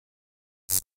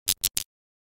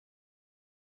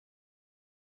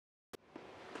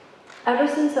Ever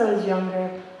since I was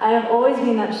younger, I have always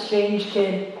been that strange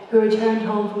kid who returned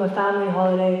home from a family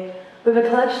holiday with a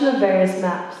collection of various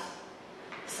maps.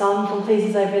 Some from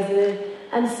places I visited,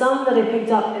 and some that I picked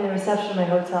up in the reception of my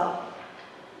hotel.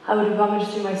 I would rummage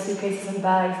through my suitcases and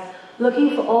bags,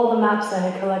 looking for all the maps I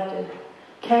had collected,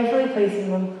 carefully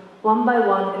placing them one by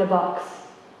one in a box.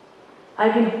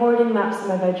 I've been hoarding maps in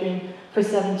my bedroom for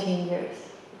 17 years.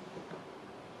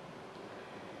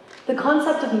 The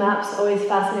concept of maps always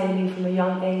fascinated me from a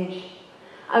young age.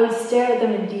 I would stare at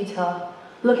them in detail,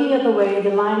 looking at the way the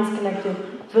lines connected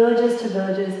villages to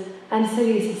villages and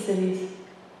cities to cities.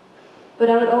 But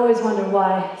I would always wonder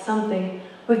why something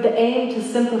with the aim to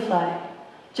simplify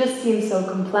just seemed so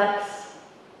complex.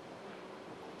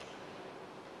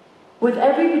 With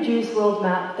every produced world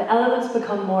map, the elements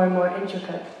become more and more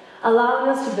intricate, allowing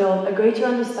us to build a greater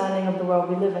understanding of the world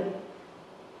we live in.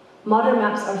 Modern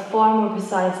maps are far more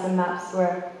precise than maps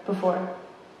were before.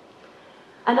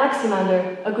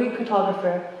 Anaximander, a Greek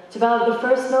cartographer, developed the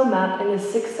first known map in the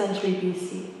 6th century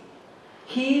BC.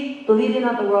 He, believing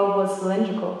that the world was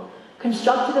cylindrical,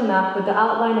 constructed a map with the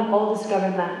outline of all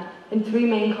discovered land in 3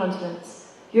 main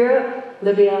continents: Europe,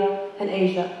 Libya, and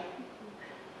Asia.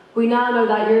 We now know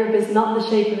that Europe is not the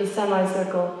shape of a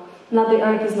semicircle, and that the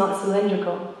Earth is not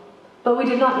cylindrical. But we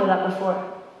did not know that before.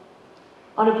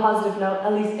 On a positive note,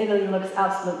 at least Italy looks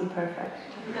absolutely perfect.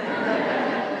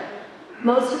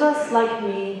 Most of us, like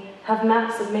me, have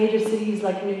maps of major cities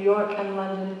like New York and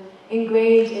London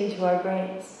ingrained into our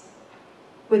brains.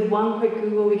 With one quick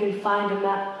Google, we can find a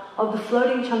map of the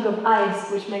floating chunk of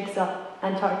ice which makes up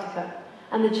Antarctica,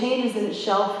 and the changes in its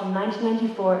shelf from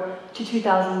 1994 to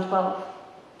 2012.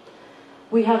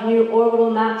 We have new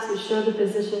orbital maps which show the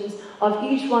positions of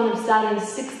each one of Saturn's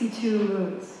 62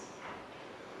 moons.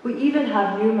 We even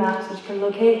have new maps which can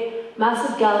locate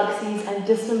massive galaxies and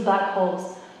distant black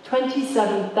holes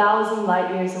 27,000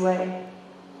 light years away.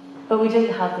 But we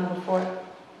didn't have them before.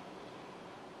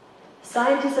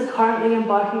 Scientists are currently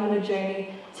embarking on a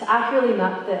journey to accurately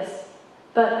map this,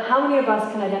 but how many of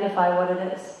us can identify what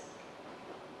it is?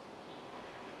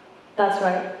 That's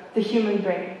right, the human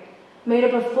brain, made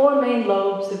up of 4 main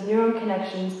lobes of neuron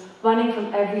connections running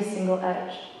from every single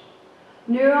edge.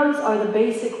 Neurons are the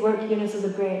basic work units of the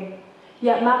brain,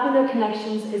 yet mapping their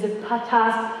connections is a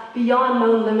task beyond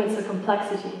known limits of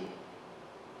complexity.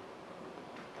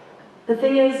 The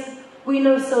thing is, we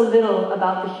know so little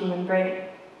about the human brain.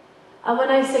 And when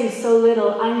I say so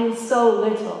little, I mean so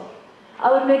little.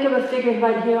 I would make up a figure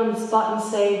right here on the spot and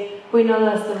say we know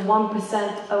less than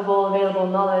 1% of all available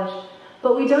knowledge,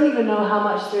 but we don't even know how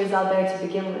much there is out there to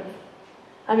begin with.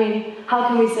 I mean, how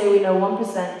can we say we know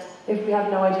 1% if we have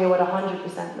no idea what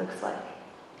 100% looks like?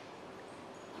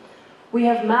 We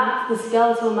have mapped the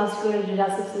skeletal, muscular, and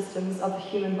digestive systems of the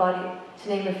human body, to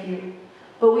name a few,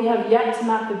 but we have yet to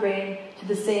map the brain to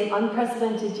the same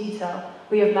unprecedented detail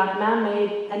we have mapped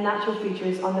man-made and natural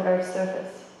features on the Earth's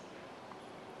surface.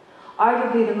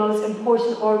 Arguably the most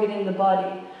important organ in the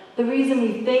body, the reason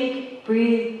we think,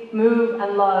 breathe, move,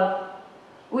 and love,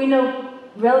 we know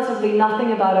relatively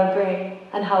nothing about our brain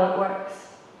and how it works.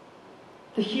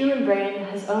 The human brain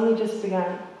has only just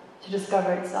begun to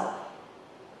discover itself.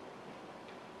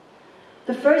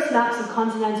 The first maps of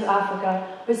continental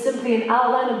Africa were simply an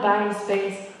outline of barren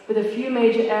space with a few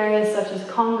major areas such as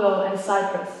Congo and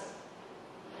Cyprus.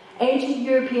 Ancient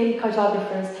European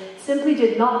cartographers simply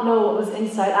did not know what was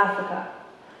inside Africa.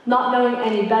 Not knowing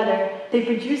any better, they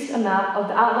produced a map of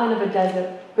the outline of a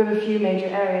desert with a few major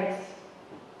areas.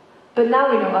 But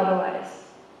now we know otherwise.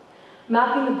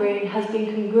 Mapping the brain has been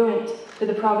congruent with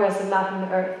the progress of mapping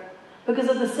the Earth because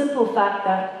of the simple fact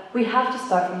that we have to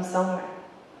start from somewhere.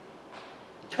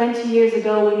 20 years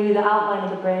ago, we knew the outline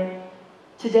of the brain.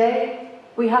 Today,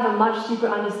 we have a much deeper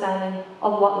understanding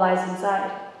of what lies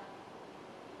inside.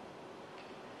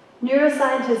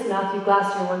 Neuroscientist Matthew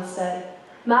Glasser once said,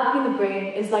 "Mapping the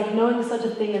brain is like knowing such a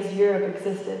thing as Europe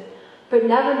existed, but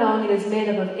never knowing it is made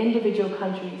up of individual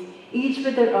countries, each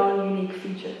with their own unique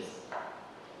features."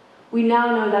 We now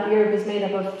know that Europe is made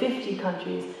up of 50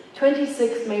 countries,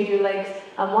 26 major lakes,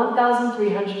 and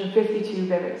 1,352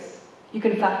 rivers. You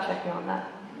can fact check me on that.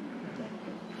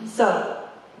 So,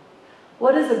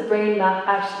 what does a brain map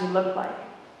actually look like?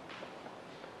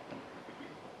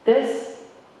 This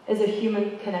is a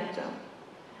human connectome.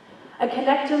 A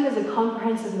connectome is a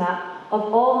comprehensive map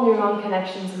of all neuron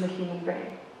connections in the human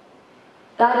brain.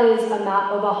 That is a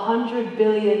map of 100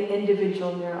 billion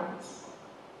individual neurons.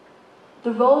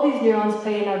 The role these neurons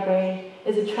play in our brain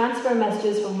is to transfer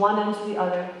messages from one end to the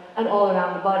other and all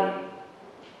around the body.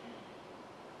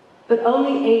 But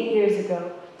only 8 years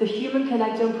ago, the Human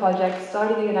Connectome Project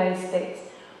started in the United States,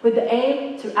 with the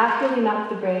aim to accurately map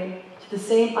the brain to the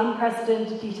same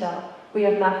unprecedented detail we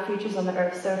have mapped features on the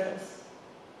Earth's surface.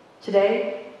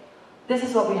 Today, this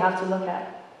is what we have to look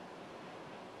at.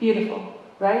 Beautiful,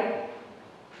 right?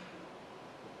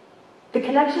 The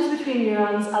connections between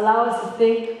neurons allow us to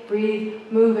think, breathe,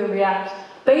 move, and react.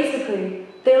 Basically,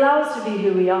 they allow us to be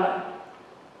who we are.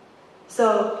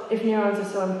 So, if neurons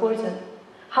are so important,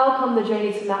 how come the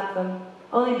journey to map them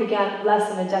only began less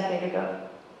than a decade ago?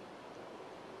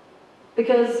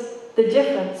 Because the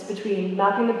difference between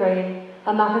mapping the brain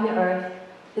and mapping the Earth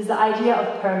is the idea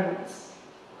of permanence,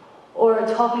 or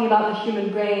talking about the human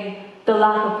brain, the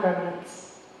lack of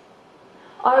permanence.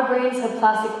 Our brains have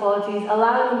plastic qualities,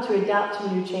 allowing them to adapt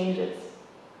to new changes.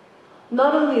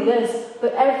 Not only this,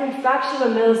 but every fraction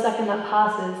of a millisecond that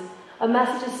passes, a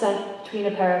message is sent between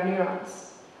a pair of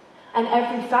neurons. And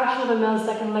every fraction of a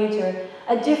millisecond later,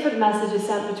 a different message is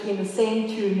sent between the same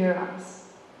two neurons.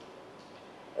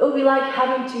 It would be like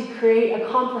having to create a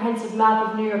comprehensive map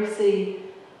of New York City,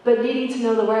 but needing to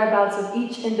know the whereabouts of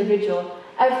each individual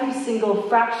every single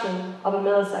fraction of a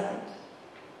millisecond.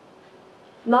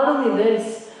 Not only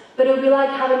this, but it would be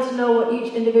like having to know what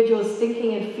each individual is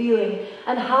thinking and feeling,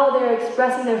 and how they're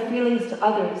expressing their feelings to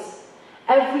others,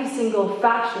 every single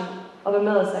fraction of a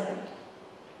millisecond.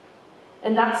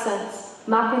 In that sense,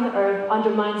 mapping the Earth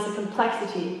undermines the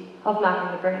complexity of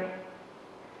mapping the brain.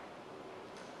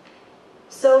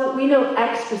 So we know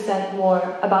X%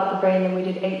 more about the brain than we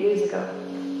did 8 years ago,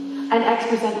 and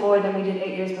X% more than we did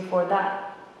 8 years before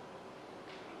that.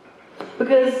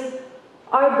 Because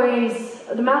our brains,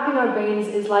 mapping our brains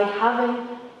is like having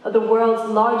the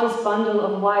world's largest bundle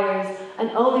of wires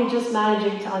and only just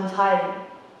managing to untie them.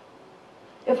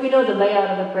 If we know the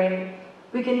layout of the brain,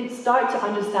 we can start to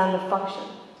understand the function.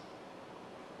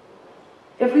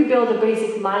 If we build a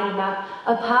basic mind map,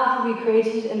 a path will be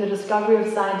created in the discovery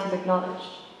of scientific knowledge.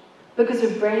 Because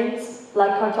with brains,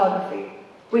 like cartography,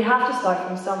 we have to start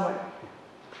from somewhere.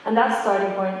 And that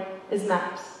starting point is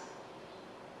maps.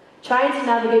 Trying to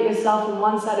navigate yourself from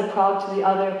one side of Prague to the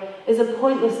other is a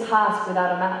pointless task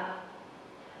without a map.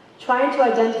 Trying to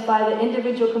identify the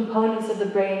individual components of the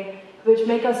brain which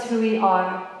make us who we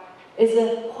are is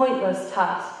a pointless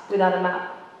task without a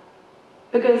map.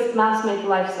 Because maps make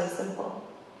life so simple.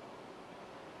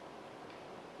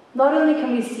 Not only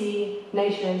can we see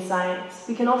nature in science,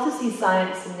 we can also see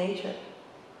science in nature.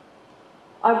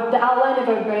 The outline of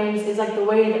our brains is like the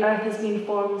way the Earth has been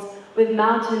formed with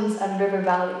mountains and river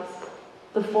valleys.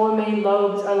 The 4 main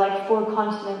lobes are like 4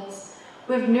 continents,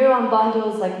 with neuron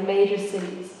bundles like major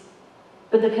cities.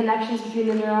 But the connections between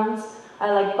the neurons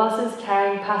are like buses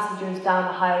carrying passengers down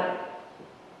a highway.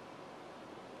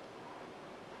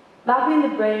 Mapping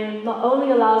the brain not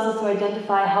only allows us to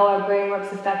identify how our brain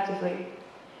works effectively,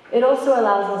 it also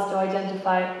allows us to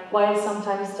identify why it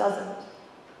sometimes doesn't.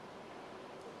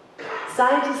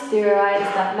 Scientists theorize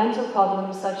that mental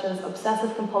problems such as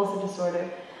obsessive-compulsive disorder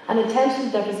and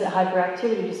attention deficit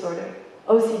hyperactivity disorder,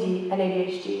 OCD and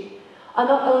ADHD, are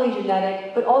not only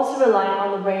genetic, but also reliant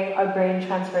on the way our brain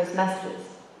transfers messages.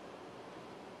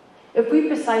 If we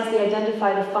precisely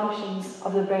identify the functions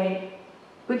of the brain,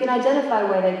 we can identify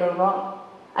where they go wrong,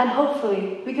 and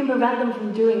hopefully we can prevent them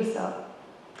from doing so.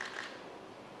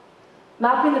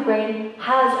 Mapping the brain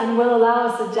has and will allow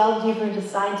us to delve deeper into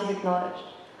scientific knowledge,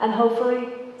 and hopefully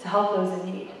to help those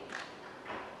in need.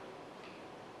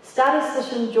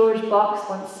 Statistician George Box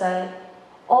once said,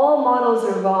 "All models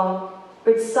are wrong,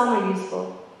 but some are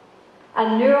useful."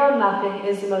 And neuron mapping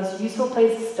is the most useful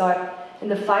place to start in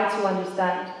the fight to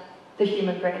understand the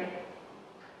human brain.